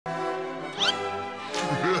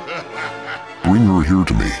Bring her here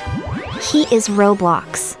to me. He is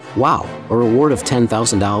ROBLOX. Wow, a reward of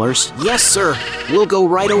 $10,000? Yes, sir. We'll go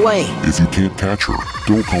right away. If you can't catch her,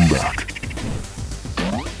 don't come back.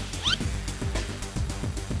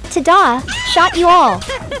 Ta-da! Shot you all.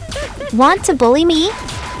 Want to bully me?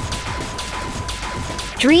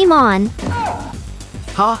 Dream on.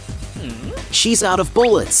 Huh? She's out of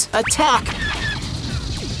bullets. Attack!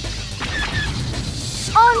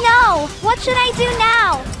 Oh no! What should I do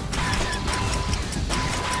now?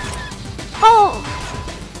 Oh!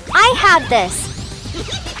 I have this.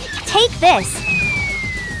 Take this.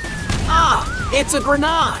 Ah! It's a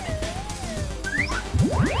grenade!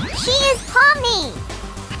 She is Pomni!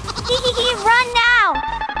 Run now!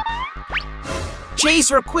 Chase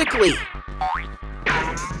her quickly!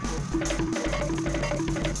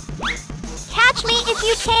 Catch me if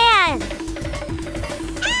you can!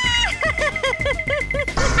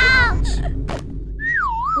 Ouch!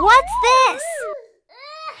 What's this?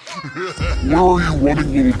 Where are you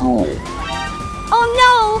running, little girl? Oh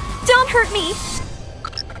no! Don't hurt me!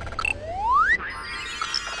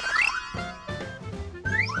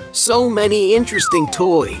 So many interesting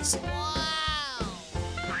toys.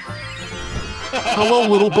 Hello,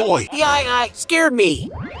 little boy. Yeah, scared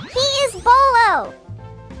me. He is Bolo!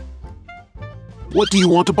 What do you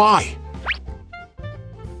want to buy?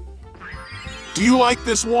 Do you like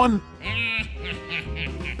this one?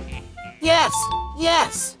 Yes,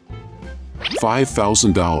 yes.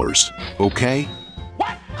 $5,000, okay?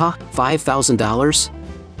 Huh? $5,000?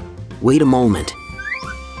 Wait a moment.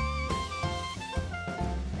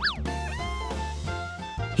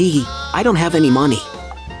 I don't have any money.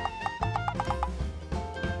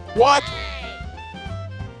 What?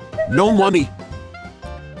 No money?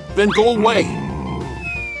 Then go away.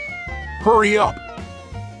 Hurry up.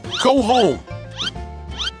 Go home.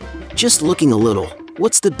 Just looking a little.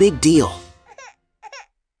 What's the big deal?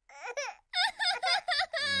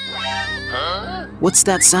 What's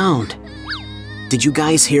that sound? Did you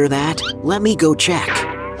guys hear that? Let me go check.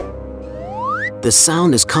 The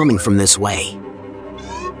sound is coming from this way.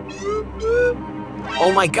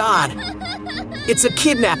 Oh my God! It's a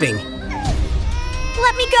kidnapping!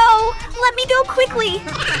 Let me go! Let me go quickly!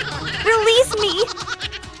 Release me!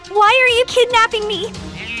 Why are you kidnapping me?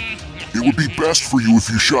 It would be best for you if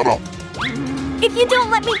you shut up. If you don't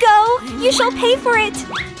let me go, you shall pay for it!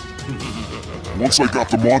 Once I got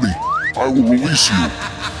the money, I will release you.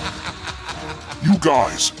 You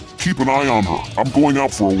guys, keep an eye on her. I'm going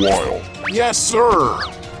out for a while. Yes, sir.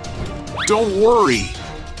 Don't worry.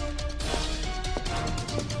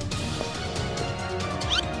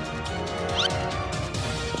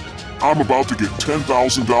 I'm about to get $10,000.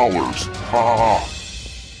 Ha ha ha.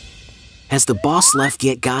 Has the boss left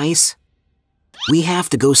yet, guys? We have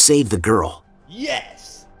to go save the girl.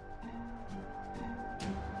 Yes!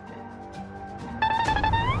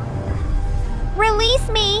 Release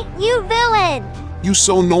me, you villain! You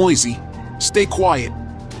so noisy. Stay quiet.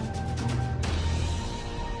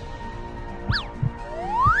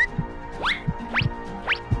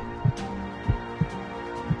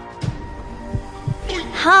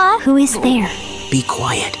 Huh? Who is there? Be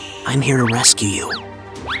quiet. I'm here to rescue you.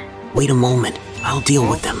 Wait a moment. I'll deal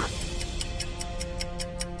with them.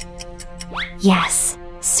 Yes,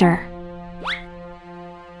 sir.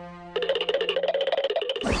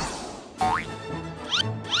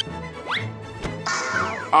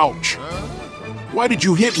 Ouch. Why did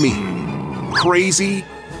you hit me? Crazy?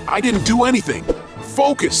 I didn't do anything.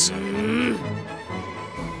 Focus.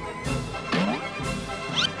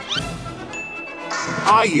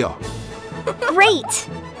 Hiya. Great!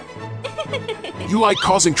 You like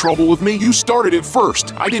causing trouble with me? You started it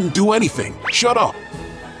first. I didn't do anything. Shut up.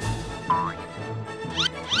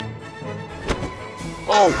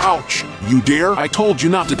 Oh, ouch. You dare? I told you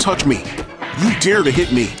not to touch me. You dare to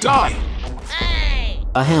hit me. Die.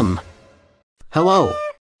 Ahem. Hello.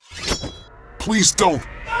 Please don't.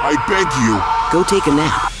 I beg you. Go take a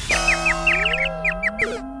nap.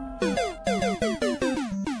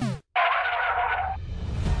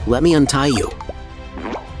 Let me untie you.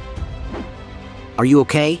 Are you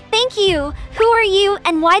okay? Thank you! Who are you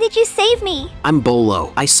and why did you save me? I'm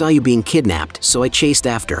Bolo. I saw you being kidnapped, so I chased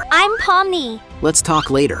after. I'm Pomni. Let's talk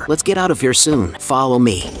later. Let's get out of here soon. Follow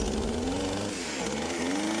me.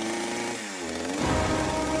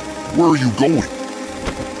 Where are you going?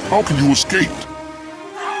 How can you escape?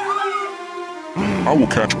 I will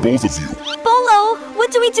catch both of you. Bolo,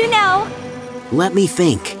 what do we do now? Let me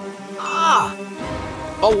think. Ah!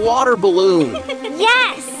 A water balloon!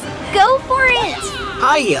 Yes! Go for it!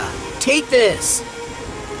 Hiya! Take this!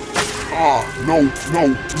 Ah, no, no,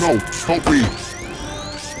 no, help me.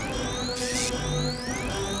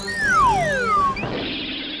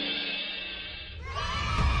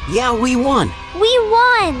 Yeah, we won. We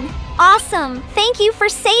won! Awesome! Thank you for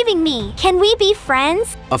saving me. Can we be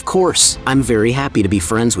friends? Of course, I'm very happy to be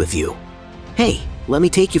friends with you. Hey, let me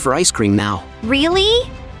take you for ice cream now.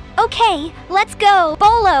 Really? Okay, let's go.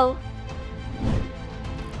 Bolo!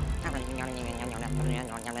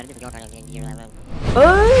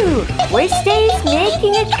 Oh, Wednesday's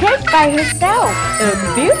making a cake by herself. A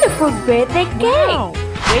beautiful birthday cake.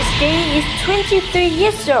 Wednesday is 23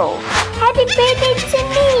 years old. Happy birthday to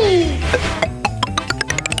me.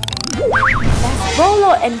 That's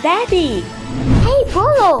Bolo and Daddy. Hey,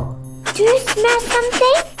 Bolo! Do you smell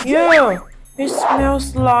something? Yeah, it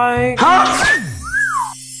smells like...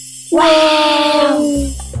 Wow!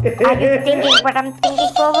 Are you thinking what I'm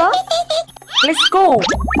thinking, Bolo? Let's go.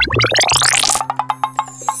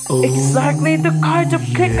 Exactly the kind of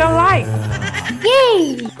cake I like.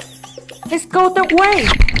 Yay! Let's go that way.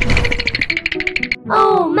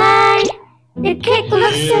 Oh my! The cake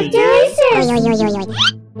looks so delicious!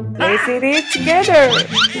 Let's eat it together.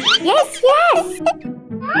 Yes, yes!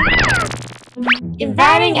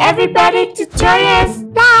 Inviting everybody to join us.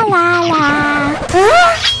 La la la!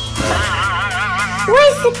 Huh?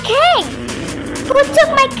 Where's the cake? Who took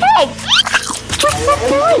my cake? What's that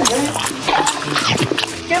noise?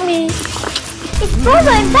 Yummy. It's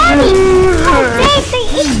Bolo and Daddy! How dare they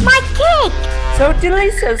eat my cake? So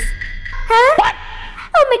delicious. Huh? What?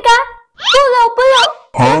 Oh my god! Bolo!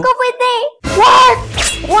 Huh? Look over there! What?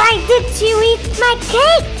 Why did you eat my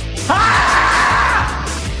cake?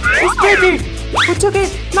 It's Daddy. Who took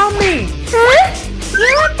it? Not me. Huh?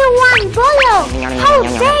 You're the one, Bolo! How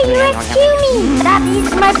dare you rescue me? That is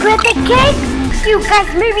my birthday cake? You guys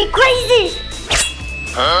made me crazy!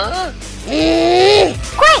 Huh?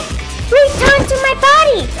 Quick! Return to my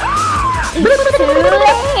body! It's too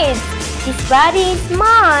late! This body is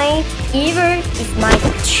mine. Eva is my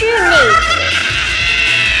true name.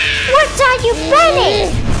 What are you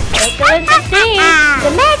planning? Take a look at this!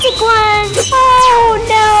 The magic one! Oh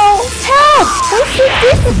no! Help! We should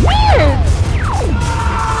disappear!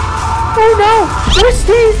 Oh no!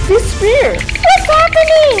 Wednesday is disappeared. What's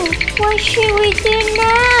happening? What should we do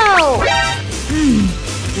now?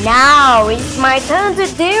 Now it's my turn to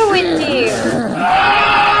deal with you.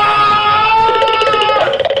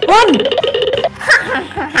 Run!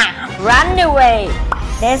 Run away.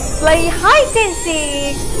 Let's play hide and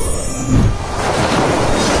seek.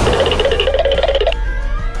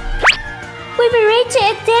 We've reached a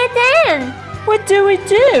dead end. What do we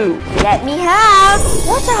do? Let me help.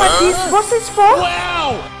 What are these buses for?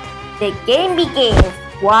 The game begins.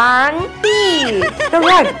 1, 2.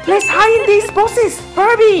 Alright, let's hide in these buses.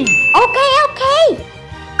 Hurry! Okay.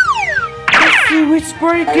 Let's see which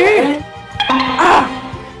bird again.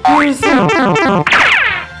 Here is it.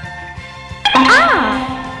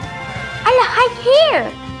 I'll hide here.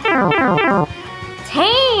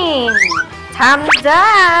 10. Thumbs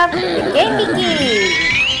up. The game begins.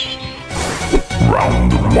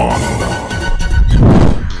 Round 1.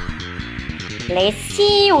 Let's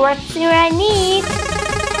see what do I need.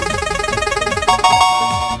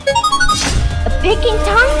 A baking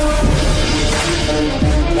tongue?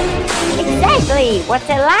 Exactly what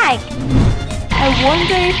I like. I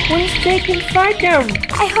wonder if Wednesday can find them.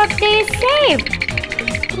 I hope they're safe.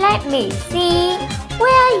 Let me see.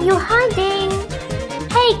 Where are you hiding?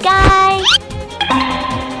 Hey guys.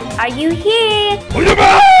 Are you here?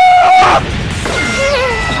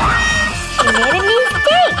 She made a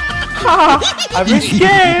mistake. I'm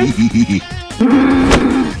scared.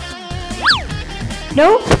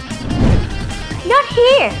 No. Not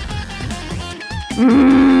here.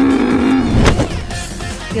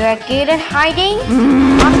 You are good at hiding,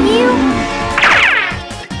 aren't you?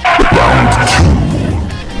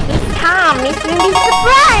 This time it's gonna be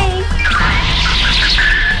surprise.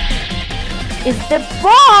 It's the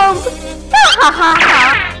bomb.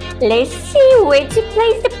 Let's see where to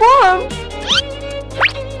place the bomb.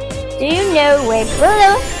 Do you know where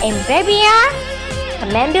Bolo and Baby are?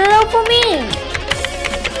 Comment below for me.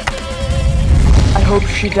 I hope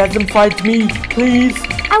she doesn't fight me, please.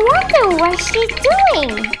 I wonder what she's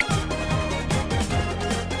doing.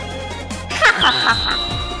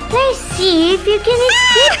 Let's see if you can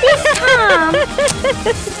escape this time.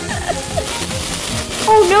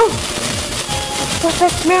 Oh no! What's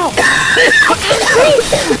that smell?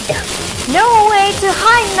 No way to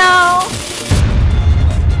hide now.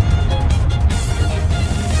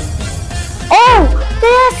 Oh,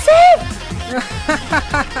 they are safe.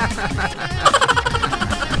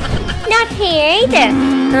 Not here either.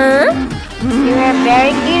 Huh? You are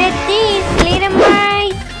very good at this, little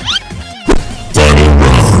mice.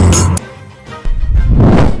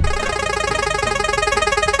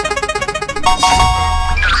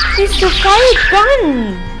 Hey,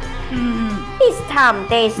 gun! It's time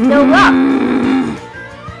they slow up.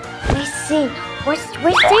 Let's see what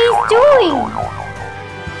Wednesday is doing.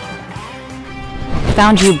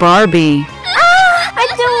 Found you, Barbie. I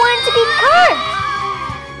don't want to be caught.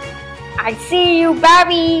 I see you,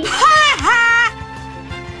 Barbie.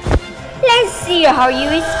 Let's see how you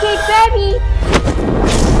escape, Barbie.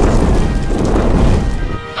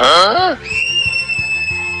 Huh?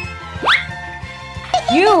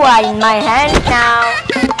 You are in my hands now.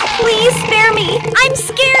 Please spare me. I'm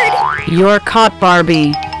scared. You're caught,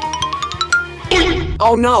 Barbie.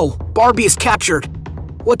 Oh no, Barbie is captured.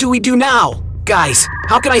 What do we do now? Guys,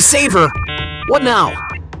 how can I save her? What now?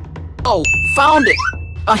 Oh, found it!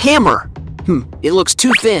 A hammer! It looks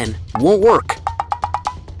too thin. Won't work.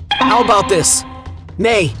 How about this?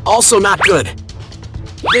 Nay, also not good.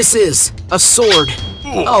 This is a sword.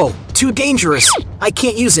 Oh, too dangerous. I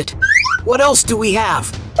can't use it. What else do we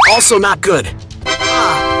have? Also not good.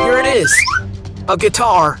 Ah, here it is. A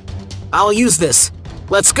guitar. I'll use this.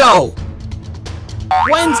 Let's go.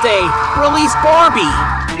 Wednesday, release Barbie.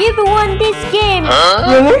 You've won this game.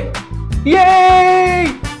 Really?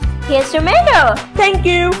 Yay! Here's your medal. Thank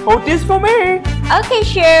you. Hold this for me. Okay,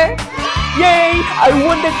 sure. Yay! I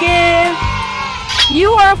won the game.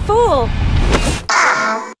 You are a fool.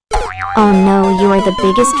 Oh no, you are the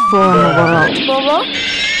biggest fool in the world. Bolo?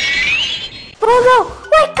 Bolo,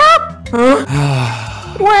 wake up!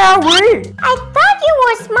 Where are we? I thought you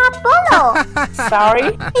were smart Bolo. Sorry.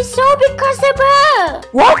 It's all because of her.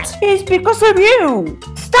 What? It's because of you.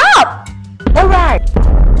 Stop! Alright.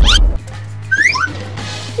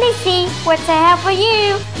 Let's see what I have for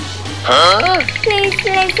you. Huh? Please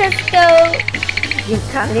let us go. You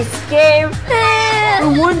can't escape.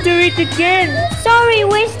 I won't do it again. Sorry,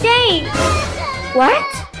 Wednesday. What?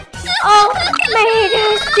 Oh, my head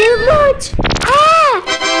hurts too much.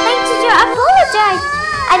 My teacher apologized.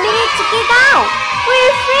 I needed to get out.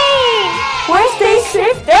 We're free. Wednesday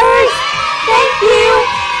saved us. Thank you.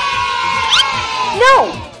 No,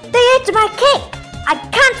 they ate my cake. I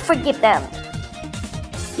can't forgive them.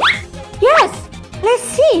 Yes, let's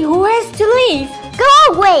see who has to leave. Go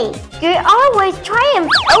away. Good always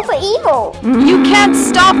triumphs over evil. You can't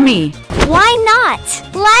stop me. Why not?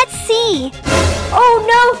 Let's see. Oh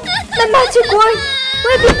no, the magic one.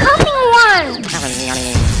 We're becoming one.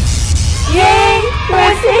 Yay!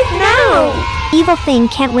 We're safe now. Evil thing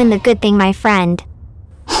can't win the good thing, my friend.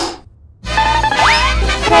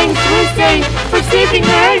 Thanks, Wednesday, for saving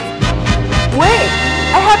us. Wait,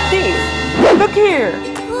 I have this. Look here.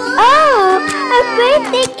 Oh, a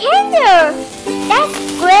birthday candle. That's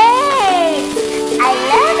great. I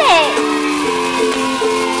love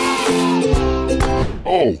it.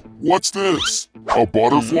 Oh, what's this? A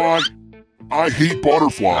butterfly? I hate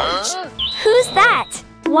butterflies. Who's that?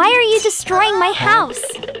 Why are you destroying my house?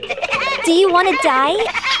 Do you want to die?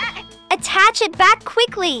 Attach it back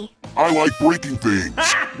quickly. I like breaking things.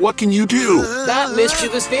 What can you do? That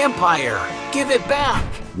mischievous vampire. Give it back.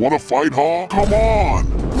 Wanna fight, huh? Come on!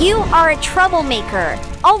 You are a troublemaker.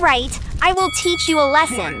 All right, I will teach you a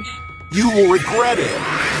lesson. You will regret it.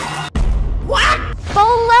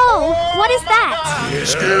 Bolo, what is that?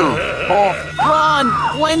 Scared, huh? Run,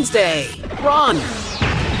 Wednesday. Run.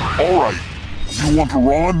 Alright, you want to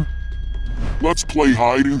run? Let's play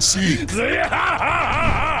hide and seek.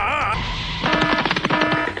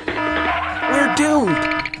 We're doomed.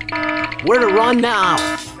 Where to run now?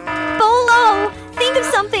 Bolo, think of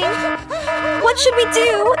something. What should we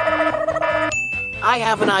do? I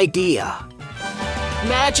have an idea.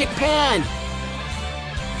 Magic pen.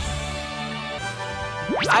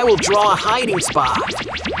 I will draw a hiding spot.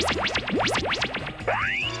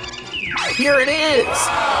 Here it is.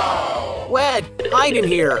 Wed, hide in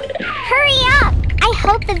here. Hurry up. I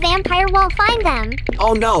hope the vampire won't find them.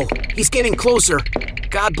 Oh no, he's getting closer.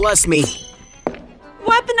 God bless me.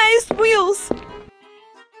 Weaponized wheels.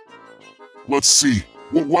 Let's see,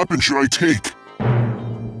 what weapon should I take?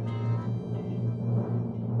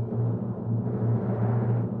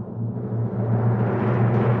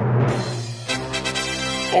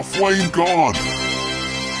 A flame gun!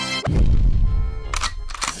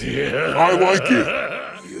 I like it.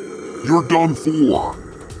 You're done for.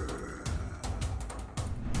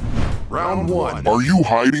 Round one. Are you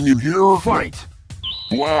hiding in here? Fight.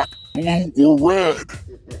 Black, blue, or red?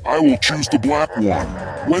 I will choose the black one.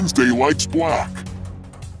 Wednesday likes black.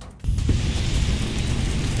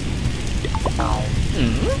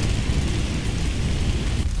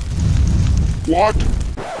 What?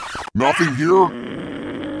 Nothing here?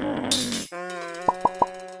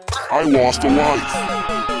 I lost a life.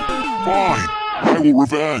 Fine, I will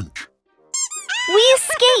revenge. We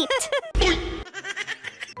escaped.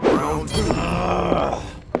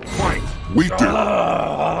 Wait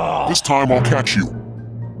there. This time I'll catch you.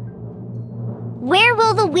 Where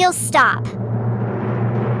will the wheels stop?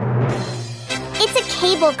 It's a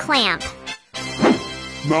cable clamp.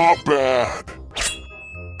 Not bad.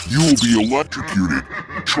 You will be electrocuted.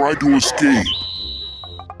 Try to escape.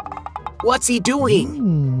 What's he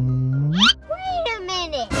doing? Wait a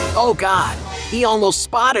minute. Oh God, he almost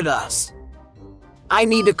spotted us. I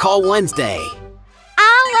need to call Wednesday.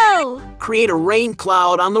 Allo! Create a rain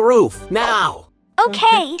cloud on the roof, now.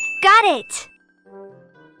 Okay, got it.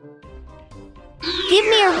 Give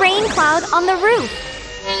me a rain cloud on the roof.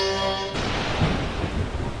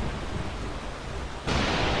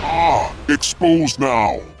 Ah, exposed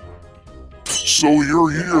now. So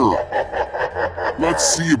you're here. Let's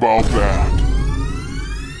see about that.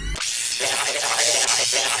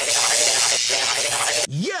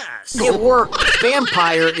 Yes! It worked.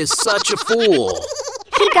 Vampire is such a fool.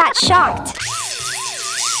 He got shocked.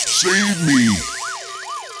 Save me.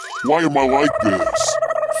 Why am I like this?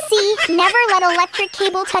 See, never let electric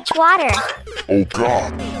cable touch water. Oh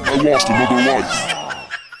God, I lost another life.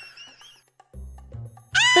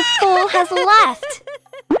 The fool has left.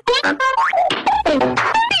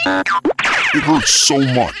 It hurts so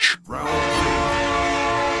much.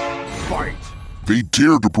 Fight. They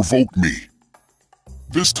dare to provoke me.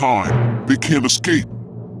 This time, they can't escape.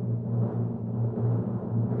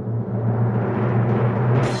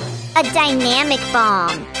 A dynamic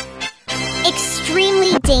bomb.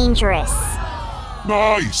 Extremely dangerous.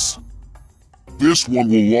 Nice. This one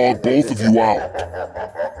will log both of you out.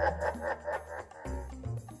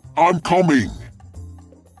 I'm coming.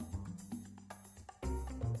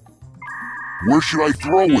 Where should I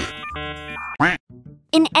throw it?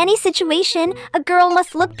 In any situation, a girl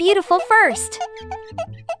must look beautiful first.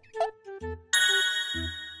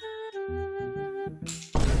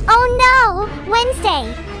 Oh no!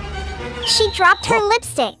 Wednesday! She dropped her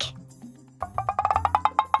lipstick.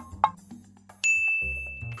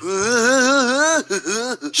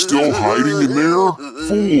 Still hiding in there?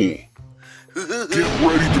 Fool! Get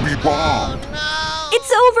ready to be bombed.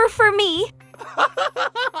 It's over for me.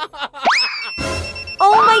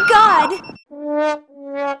 Oh my God!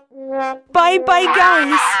 Bye-bye,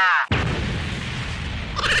 guys.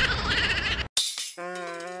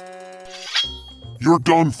 You're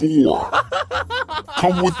done for.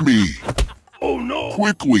 Come with me. Oh no!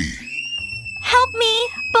 Quickly. Help me!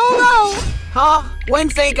 Bolo! Huh?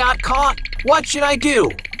 Wednesday got caught. What should I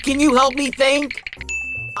do? Can you help me think?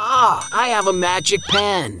 Ah, I have a magic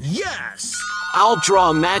pen. Yes! I'll draw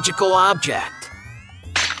a magical object.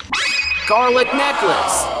 Garlic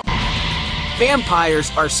necklace.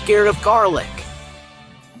 Vampires are scared of garlic.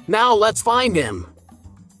 Now let's find him.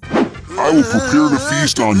 I will prepare to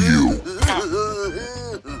feast on you.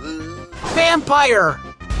 Vampire!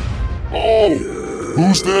 Oh,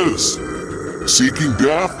 who's this? Seeking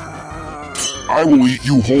death? I will eat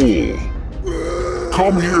you whole.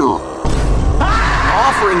 Come here.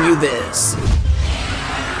 Offering you this.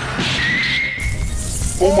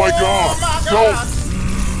 Oh my God, help!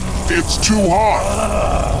 It's too hot.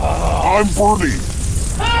 I'm burning.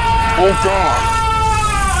 Oh God.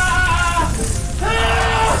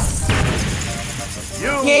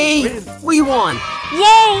 Yay! We won!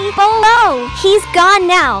 Yay! Bolo! He's gone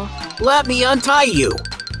now. Let me untie you.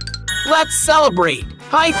 Let's celebrate.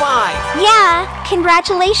 High five! Yeah,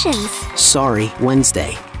 congratulations. Sorry,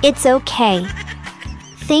 Wednesday. It's okay.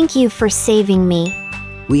 Thank you for saving me.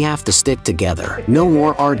 We have to stick together. No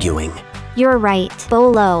more arguing. You're right,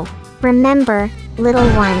 Bolo. Remember, little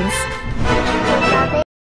ones.